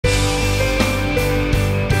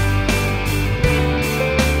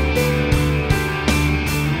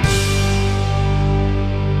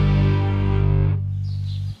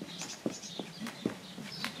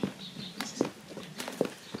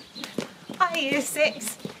Year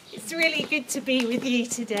 6. It's really good to be with you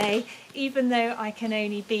today, even though I can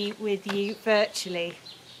only be with you virtually.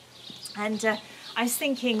 And I was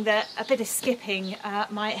thinking that a bit of skipping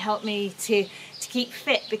might help me to keep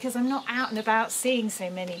fit, because I'm not out and about seeing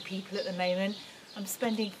so many people at the moment. I'm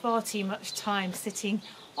spending far too much time sitting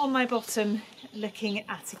on my bottom looking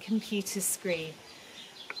at a computer screen.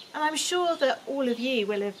 And I'm sure that all of you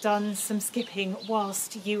will have done some skipping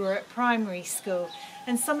whilst you were at primary school,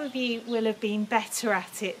 and some of you will have been better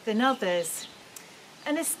at it than others.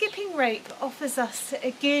 And a skipping rope offers us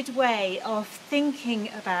a good way of thinking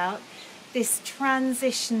about this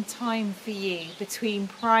transition time for you between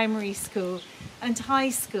primary school and high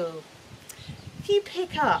school. If you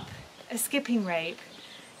pick up a skipping rope,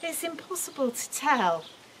 it's impossible to tell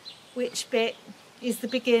which bit is the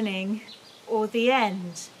beginning or the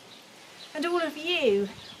end. And all of you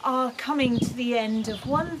are coming to the end of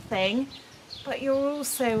one thing, but you're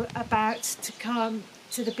also about to come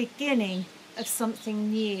to the beginning of something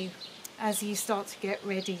new as you start to get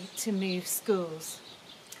ready to move schools.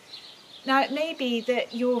 Now, it may be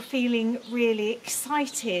that you're feeling really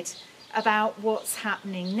excited about what's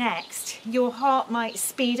happening next. Your heart might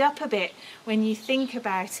speed up a bit when you think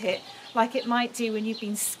about it, like it might do when you've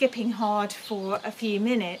been skipping hard for a few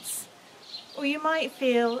minutes. Or you might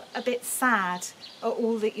feel a bit sad at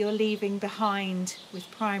all that you're leaving behind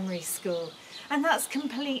with primary school, and that's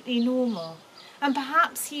completely normal. And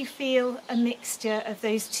perhaps you feel a mixture of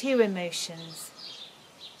those two emotions.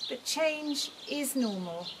 But change is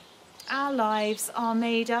normal. Our lives are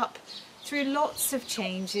made up through lots of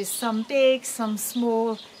changes, some big, some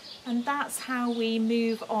small, and that's how we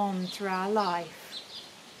move on through our life.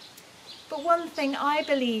 But one thing I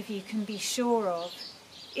believe you can be sure of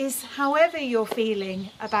is, however you're feeling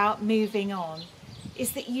about moving on,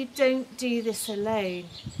 is that you don't do this alone,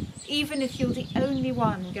 even if you're the only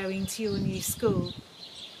one going to your new school.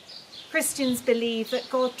 Christians believe that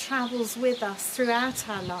God travels with us throughout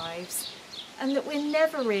our lives, and that we're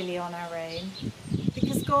never really on our own,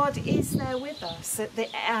 because God is there with us at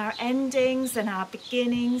our endings and our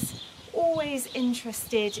beginnings, always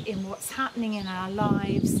interested in what's happening in our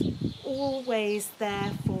lives, always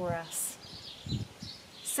there for us.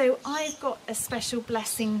 So I've got a special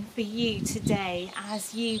blessing for you today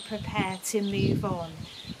as you prepare to move on,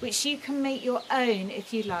 which you can make your own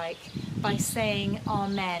if you like by saying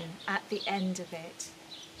Amen at the end of it.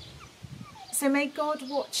 So may God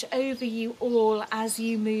watch over you all as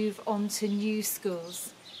you move on to new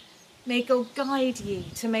schools. May God guide you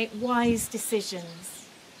to make wise decisions.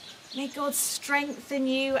 May God strengthen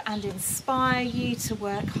you and inspire you to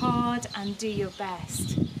work hard and do your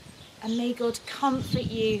best. And may God comfort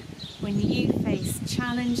you when you face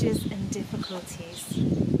challenges and difficulties.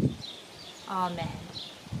 Amen.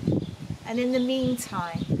 And in the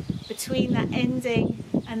meantime, between that ending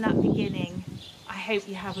and that beginning, I hope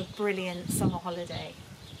you have a brilliant summer holiday.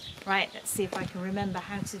 Right, let's see if I can remember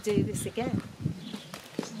how to do this again.